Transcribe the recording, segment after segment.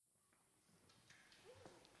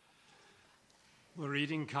The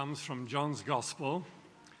reading comes from John's Gospel,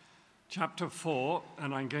 chapter 4,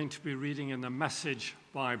 and I'm going to be reading in the Message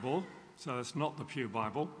Bible, so it's not the Pew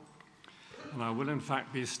Bible, and I will in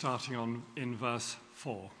fact be starting in verse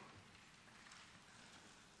 4.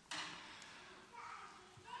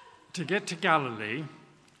 To get to Galilee,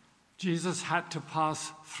 Jesus had to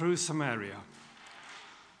pass through Samaria.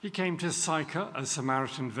 He came to Sychar, a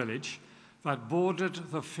Samaritan village that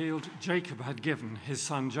bordered the field Jacob had given his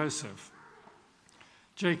son Joseph.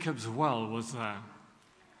 Jacob's well was there.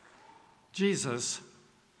 Jesus,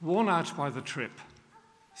 worn out by the trip,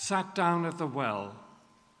 sat down at the well.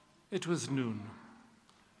 It was noon.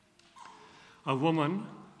 A woman,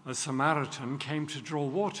 a Samaritan, came to draw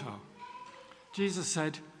water. Jesus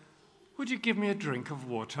said, "Would you give me a drink of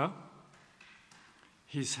water?"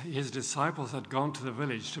 His disciples had gone to the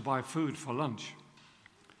village to buy food for lunch.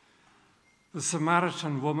 The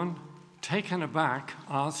Samaritan woman, taken aback,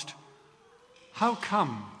 asked, "How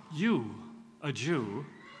come you, a Jew,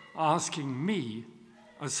 are asking me,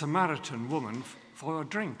 a Samaritan woman, for a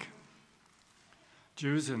drink?"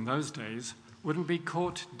 Jews in those days wouldn't be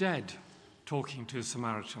caught dead talking to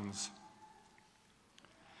Samaritans.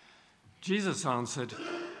 Jesus answered,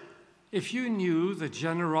 "If you knew the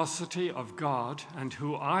generosity of God and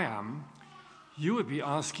who I am, you would be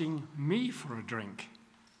asking me for a drink,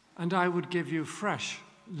 and I would give you fresh,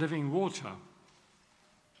 living water."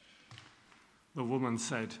 The woman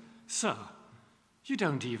said, "Sir, you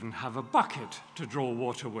don't even have a bucket to draw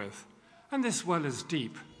water with, and this well is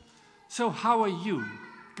deep. So how are you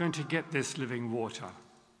going to get this living water?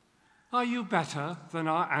 Are you better than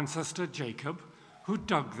our ancestor Jacob, who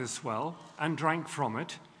dug this well and drank from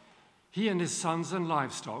it, he and his sons and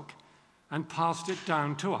livestock, and passed it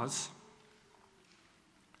down to us?"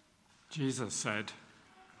 Jesus said,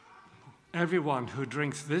 "Everyone who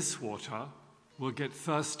drinks this water will get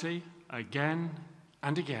thirsty again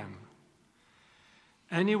and again.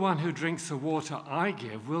 Anyone who drinks the water I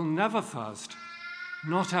give will never thirst,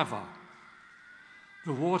 not ever.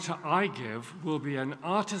 The water I give will be an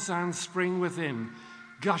artesian spring within,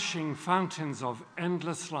 gushing fountains of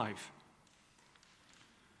endless life."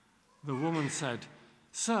 The woman said,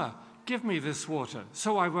 "Sir, give me this water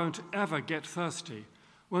so I won't ever get thirsty,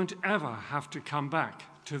 won't ever have to come back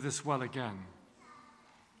to this well again."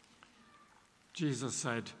 Jesus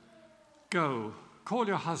said, "Go, call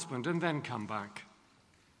your husband and then come back."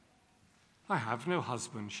 "I have no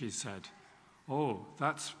husband," she said. "Oh,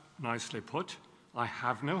 that's nicely put. I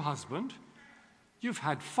have no husband? You've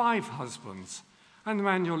had 5 husbands, and the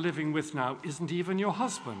man you're living with now isn't even your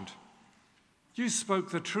husband. You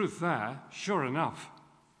spoke the truth there, sure enough."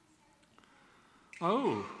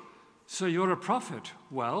 "Oh, so you're a prophet.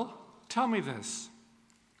 Well, tell me this.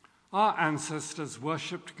 Our ancestors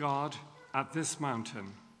worshipped God at this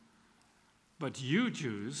mountain, but you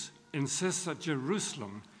Jews insist that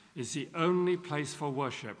Jerusalem is the only place for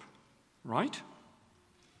worship, right?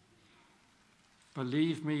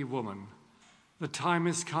 Believe me, woman, the time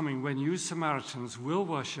is coming when you Samaritans will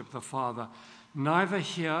worship the Father neither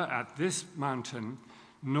here at this mountain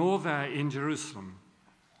nor there in Jerusalem.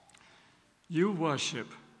 You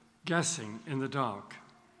worship guessing in the dark.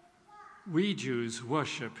 We Jews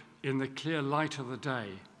worship in the clear light of the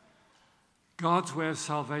day. God's way of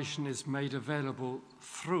salvation is made available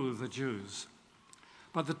through the Jews.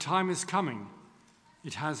 But the time is coming,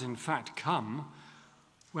 it has in fact come,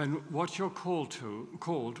 when what you're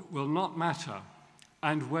called will not matter,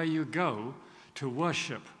 and where you go to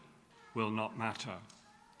worship will not matter.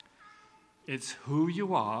 It's who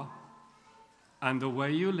you are and the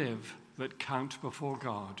way you live that count before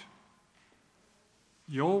God.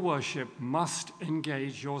 Your worship must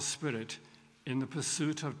engage your spirit in the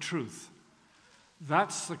pursuit of truth.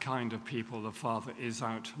 That's the kind of people the Father is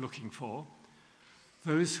out looking for,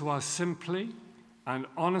 those who are simply and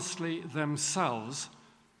honestly themselves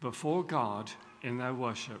before God in their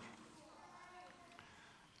worship.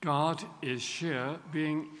 God is sheer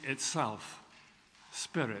being itself,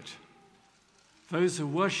 spirit. Those who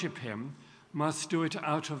worship him must do it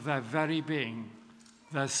out of their very being,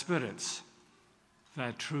 their spirits,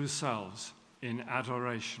 their true selves in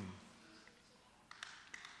adoration.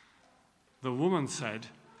 The woman said,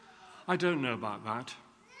 "I don't know about that.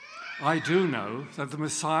 I do know that the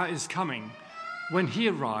Messiah is coming. When he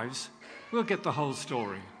arrives, we'll get the whole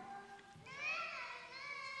story."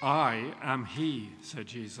 "I am he," said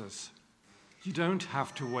Jesus. "You don't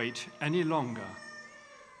have to wait any longer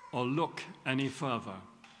or look any further."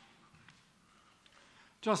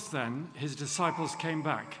 Just then, his disciples came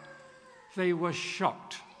back. They were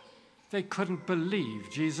shocked. They couldn't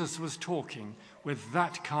believe Jesus was talking with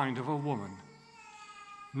that kind of a woman.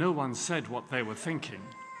 No one said what they were thinking,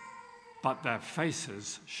 but their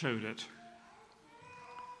faces showed it.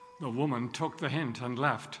 The woman took the hint and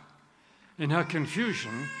left. In her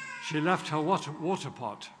confusion, she left her water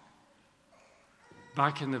pot.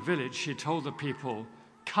 Back in the village, she told the people,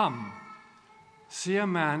 "Come, see a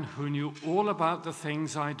man who knew all about the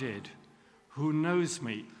things I did, who knows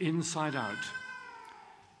me inside out.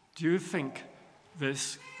 Do you think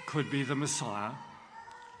this could be the Messiah?"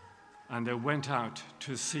 And they went out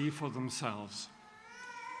to see for themselves.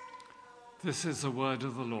 This is the word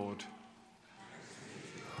of the Lord.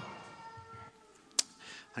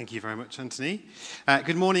 Thank you very much, Anthony.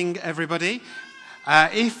 Good morning, everybody.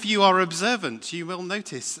 If you are observant, you will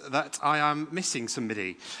notice that I am missing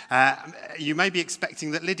somebody. You may be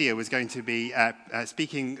expecting that Lydia was going to be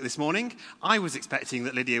speaking this morning. I was expecting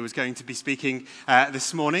that Lydia was going to be speaking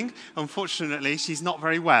this morning. Unfortunately, she's not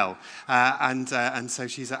very well, and so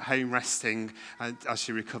she's at home resting as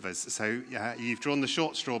she recovers. So you've drawn the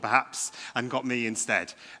short straw, perhaps, and got me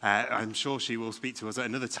instead. I'm sure she will speak to us at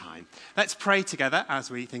another time. Let's pray together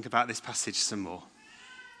as we think about this passage some more.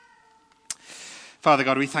 Father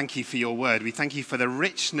God, we thank you for your word. We thank you for the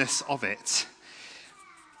richness of it.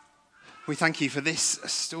 We thank you for this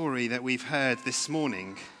story that we've heard this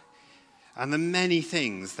morning and the many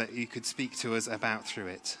things that you could speak to us about through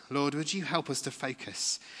it. Lord, would you help us to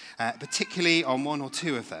focus particularly on one or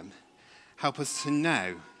two of them? Help us to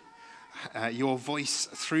know your voice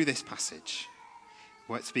through this passage,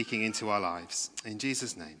 what's speaking into our lives. In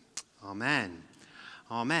Jesus' name, amen.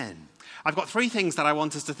 Amen. I've got three things that I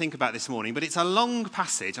want us to think about this morning, but it's a long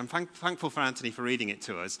passage. I'm thankful for Anthony for reading it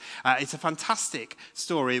to us. It's a fantastic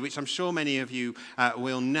story, which I'm sure many of you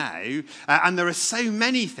will know. And there are so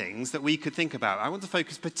many things that we could think about. I want to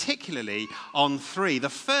focus particularly on three. The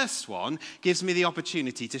first one gives me the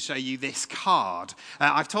opportunity to show you this card.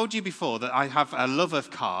 I've told you before that I have a love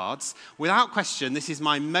of cards. Without question, this is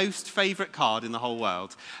my most favourite card in the whole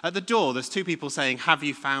world. At the door, there's two people saying, "Have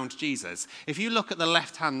you found Jesus?" If you look at the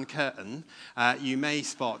left-hand curtain, you may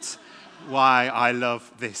spot why I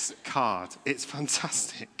love this card. It's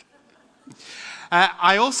fantastic.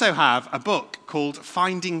 I also have a book called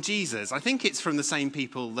Finding Jesus. I think it's from the same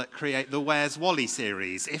people that create the Where's Wally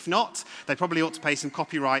series. If not, they probably ought to pay some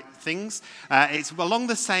copyright things. It's along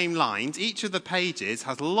the same lines. Each of the pages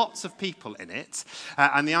has lots of people in it,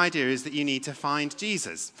 and the idea is that you need to find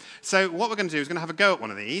Jesus. So what we're going to do is we're going to have a go at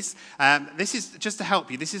one of these. This is just to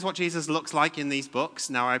help you. This is what Jesus looks like in these books.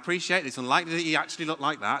 Now, I appreciate it's unlikely that he actually looked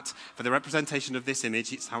like that. For the representation of this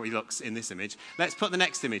image, it's how he looks in this image. Let's put the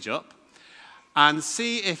next image up. And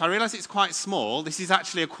see if, I realise it's quite small, this is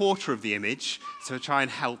actually a quarter of the image, so try and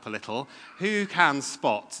help a little. Who can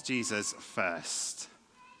spot Jesus first?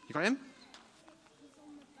 You got him?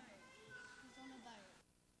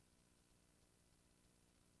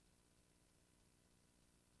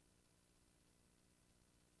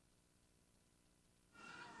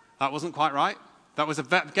 That wasn't quite right. That was a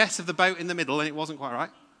guess of the boat in the middle, and it wasn't quite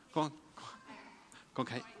right. Go on. Go on,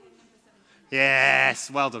 Kate.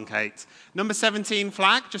 Yes, well done, Kate. Number 17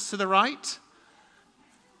 flag, just to the right.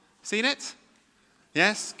 Seen it?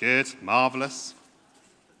 Yes, good, marvellous.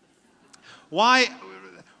 Why?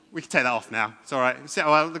 We can take that off now. It's all right.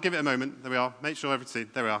 Well, give it a moment. There we are. Make sure everything.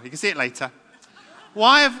 There we are. You can see it later.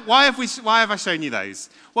 Why have I shown you those?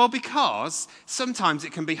 Well, because sometimes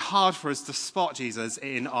it can be hard for us to spot Jesus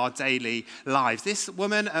in our daily lives. This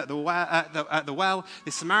woman at the well,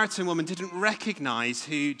 this Samaritan woman, didn't recognize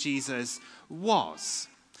who Jesus was.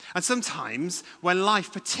 And sometimes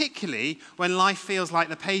particularly when life feels like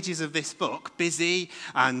the pages of this book, busy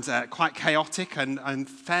and quite chaotic, and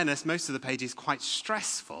fairness, most of the pages quite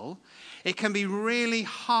stressful, it can be really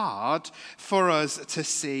hard for us to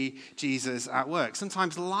see Jesus at work.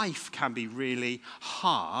 Sometimes life can be really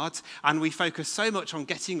hard, and we focus so much on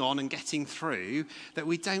getting on and getting through that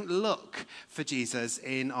we don't look for Jesus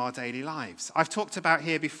in our daily lives. I've talked about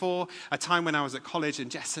here before a time when I was at college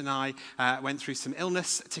and Jess and I went through some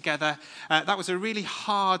illness together. That was a really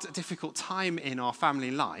hard, difficult time in our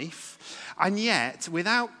family life. And yet,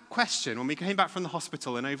 without question, when we came back from the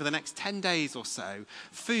hospital and over the next 10 days or so,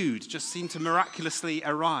 food just seemed to miraculously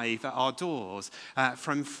arrive at our doors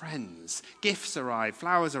from friends. Gifts arrived,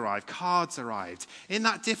 flowers arrived, cards arrived. In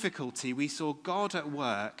that difficulty, we saw God at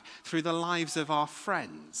work through the lives of our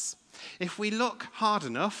friends. If we look hard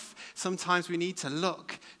enough, sometimes we need to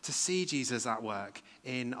look to see Jesus at work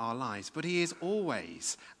in our lives. But he is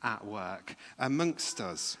always at work amongst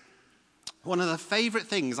us. One of the favourite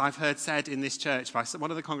things I've heard said in this church by one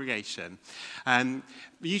of the congregation,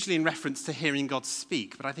 usually in reference to hearing God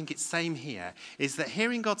speak, but I think it's same here, is that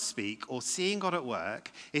hearing God speak or seeing God at work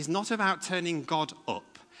is not about turning God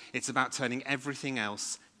up. It's about turning everything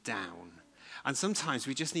else down. And sometimes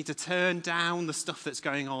we just need to turn down the stuff that's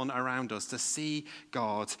going on around us to see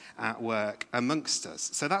God at work amongst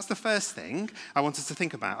us. So that's the first thing I want us to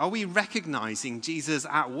think about. Are we recognizing Jesus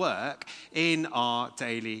at work in our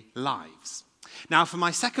daily lives? Now, for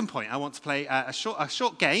my second point, I want to play a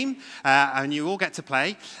short game, and you all get to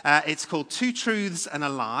play. It's called Two Truths and a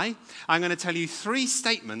Lie. I'm going to tell you 3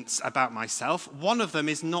 statements about myself. One of them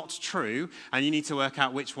is not true, and you need to work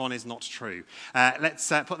out which one is not true. Let's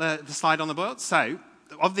put the slide on the board. So,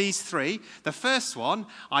 of these 3, the first one,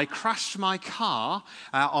 I crashed my car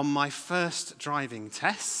on my first driving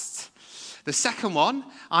test. The second one,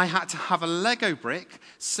 I had to have a Lego brick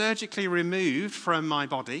surgically removed from my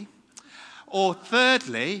body. Or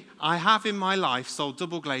thirdly, I have in my life sold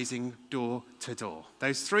double glazing door to door.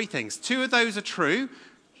 Those 3 things. 2 of those are true,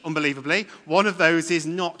 unbelievably. 1 of those is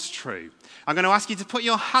not true. I'm going to ask you to put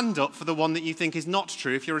your hand up for the one that you think is not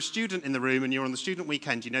true. If you're a student in the room and you're on the student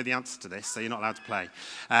weekend, you know the answer to this, so you're not allowed to play.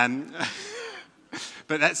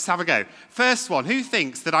 But let's have a go. First one, who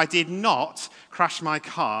thinks that I did not crash my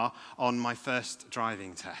car on my first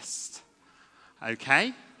driving test?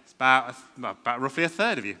 Okay. About roughly a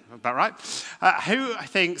third of you, about right. Who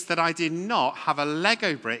thinks that I did not have a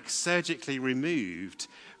Lego brick surgically removed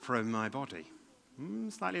from my body?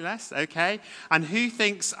 Slightly less, okay. And who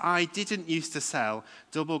thinks I didn't used to sell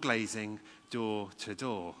double glazing door to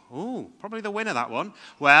door? Ooh, probably the winner, that one.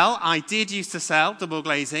 Well, I did used to sell double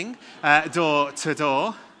glazing door to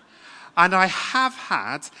door. And I have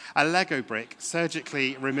had a Lego brick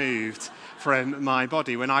surgically removed from my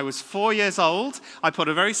body. When I was 4 years old, I put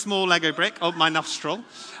a very small Lego brick up my nostril.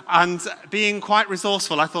 And being quite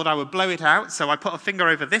resourceful, I thought I would blow it out. So I put a finger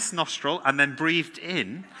over this nostril and then breathed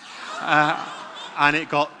in. And it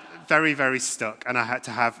got very, very stuck. And I had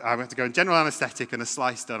to go in general anaesthetic and a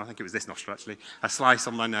slice done. I think it was this nostril, actually. A slice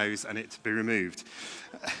on my nose and it to be removed.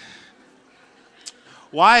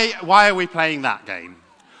 Why are we playing that game?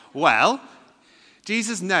 Well,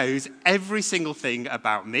 Jesus knows every single thing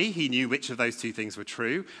about me. He knew which of those 2 things were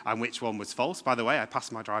true and which one was false. By the way, I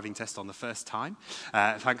passed my driving test on the first time.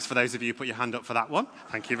 Thanks for those of you who put your hand up for that one.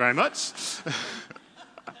 Thank you very much.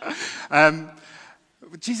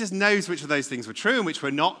 Jesus knows which of those things were true and which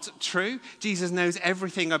were not true. Jesus knows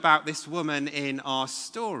everything about this woman in our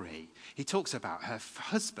story. He talks about her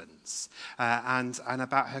husbands and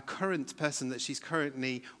about her current person that she's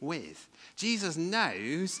currently with. Jesus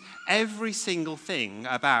knows every single thing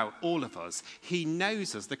about all of us. He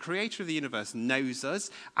knows us. The creator of the universe knows us,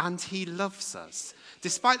 and he loves us.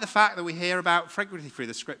 Despite the fact that we hear about frequently through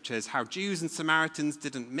the scriptures how Jews and Samaritans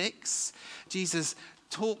didn't mix, Jesus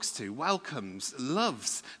talks to, welcomes,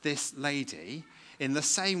 loves this lady in the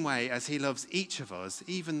same way as he loves each of us,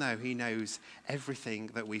 even though he knows everything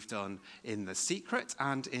that we've done in the secret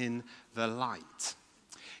and in the light.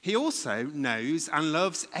 He also knows and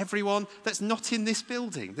loves everyone that's not in this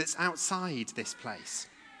building, that's outside this place.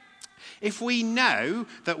 If we know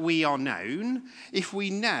that we are known, if we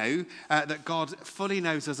know that God fully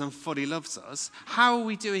knows us and fully loves us, how are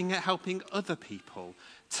we doing at helping other people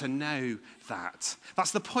to know that?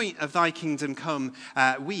 That's the point of Thy Kingdom Come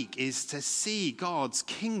week, is to see God's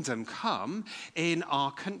kingdom come in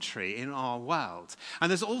our country, in our world. And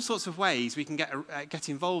there's all sorts of ways we can get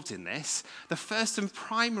involved in this. The first and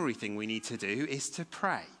primary thing we need to do is to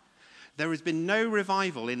pray. There has been no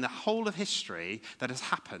revival in the whole of history that has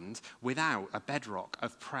happened without a bedrock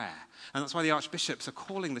of prayer. And that's why the archbishops are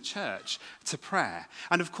calling the church to prayer.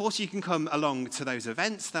 And of course, you can come along to those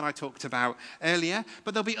events that I talked about earlier,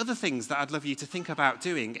 but there'll be other things that I'd love you to think about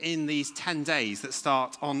doing in these 10 days that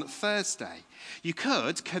start on Thursday. You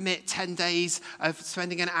could commit 10 days of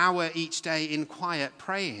spending an hour each day in quiet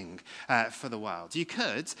praying for the world. You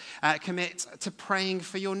could commit to praying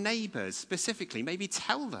for your neighbours specifically. Maybe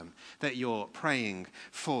tell them that you're praying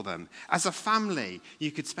for them. As a family,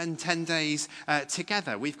 you could spend 10 days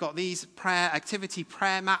together. We've got these prayer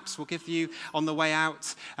maps we'll give you on the way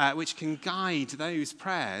out, which can guide those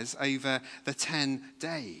prayers over the 10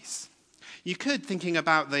 days. You could, thinking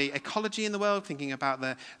about the ecology in the world, thinking about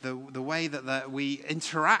the way that we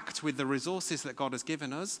interact with the resources that God has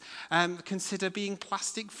given us, consider being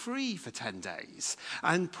plastic-free for 10 days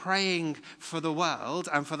and praying for the world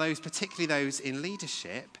and for those, particularly those in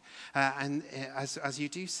leadership, and as you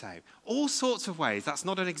do so. All sorts of ways. That's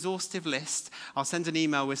not an exhaustive list. I'll send an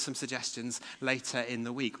email with some suggestions later in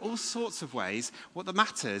the week. All sorts of ways. What that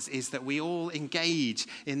matters is that we all engage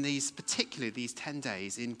in particularly these 10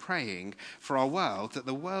 days in praying for our world, that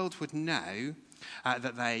the world would know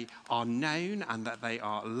that they are known and that they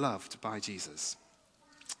are loved by Jesus.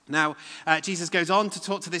 Now, Jesus goes on to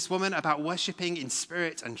talk to this woman about worshipping in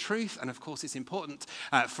spirit and truth. And of course, it's important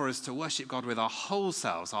for us to worship God with our whole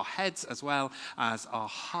selves, our heads as well as our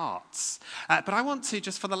hearts. But I want to,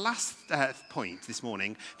 just for the last point this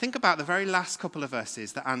morning, think about the very last couple of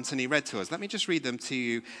verses that Anthony read to us. Let me just read them to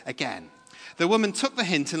you again. The woman took the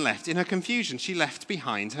hint and left. In her confusion, she left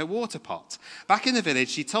behind her water pot. Back in the village,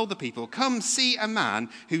 she told the people, "Come see a man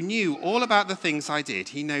who knew all about the things I did.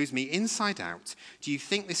 He knows me inside out. Do you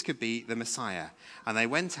think this could be the Messiah?" And they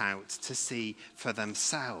went out to see for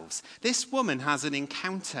themselves. This woman has an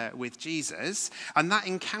encounter with Jesus, and that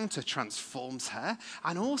encounter transforms her.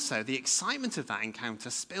 And also, the excitement of that encounter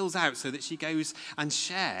spills out so that she goes and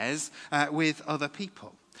shares with other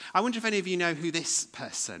people. I wonder if any of you know who this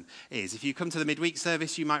person is. If you come to the midweek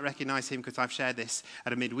service, you might recognize him because I've shared this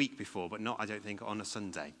at a midweek before, but not, I don't think, on a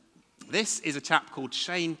Sunday. This is a chap called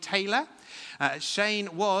Shane Taylor.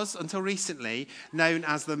 Shane was, until recently, known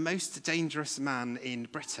as the most dangerous man in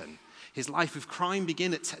Britain. His life of crime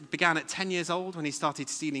began at 10 years old when he started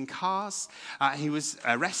stealing cars. He was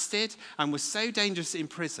arrested and was so dangerous in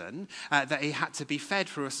prison that he had to be fed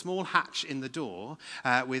through a small hatch in the door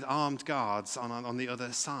with armed guards on the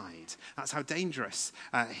other side. That's how dangerous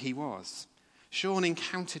he was. Sean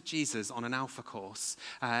encountered Jesus on an Alpha course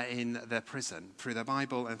in the prison, through the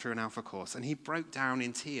Bible and through an Alpha course, and he broke down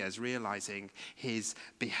in tears, realizing his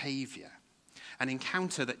behavior. An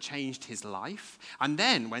encounter that changed his life and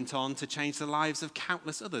then went on to change the lives of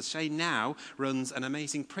countless others. Shane now runs an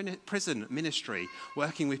amazing prison ministry,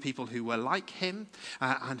 working with people who were like him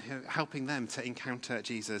and helping them to encounter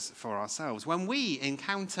Jesus for ourselves. When we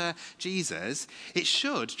encounter Jesus, it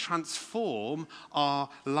should transform our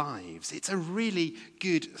lives. It's a really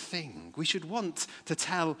good thing. We should want to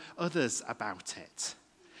tell others about it.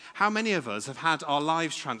 How many of us have had our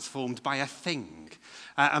lives transformed by a thing?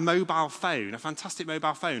 A mobile phone, a fantastic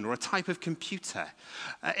mobile phone, or a type of computer.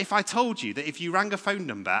 If I told you that if you rang a phone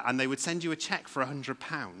number and they would send you a cheque for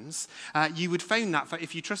 £100, you would phone that,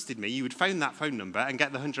 if you trusted me, you would phone that phone number and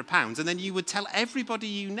get the £100, and then you would tell everybody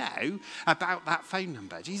you know about that phone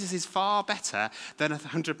number. Jesus is far better than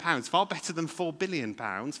 £100, far better than £4 billion,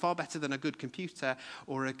 far better than a good computer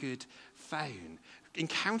or a good phone.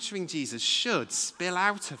 Encountering Jesus should spill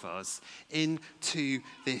out of us into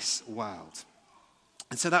this world.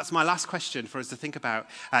 And so that's my last question for us to think about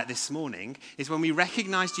this morning, is when we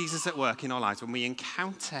recognize Jesus at work in our lives, when we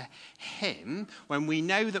encounter him, when we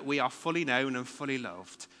know that we are fully known and fully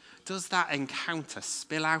loved, does that encounter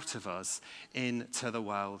spill out of us into the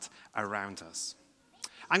world around us?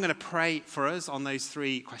 I'm going to pray for us on those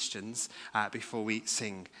three questions before we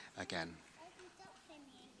sing again.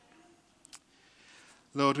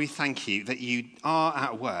 Lord, we thank you that you are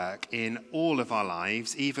at work in all of our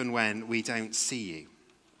lives, even when we don't see you.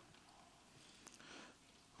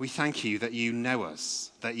 We thank you that you know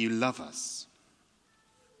us, that you love us,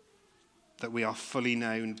 that we are fully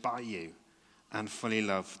known by you and fully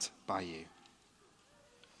loved by you.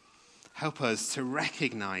 Help us to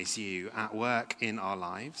recognize you at work in our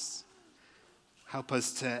lives. Help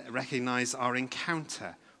us to recognize our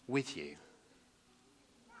encounter with you.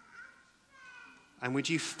 And would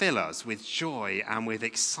you fill us with joy and with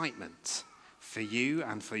excitement for you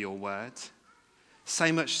and for your word?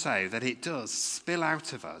 So much so that it does spill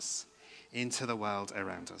out of us into the world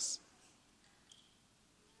around us.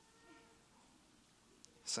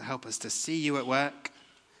 So help us to see you at work,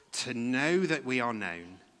 to know that we are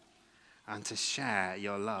known, and to share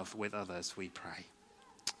your love with others, we pray.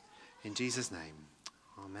 In Jesus' name,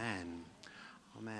 amen.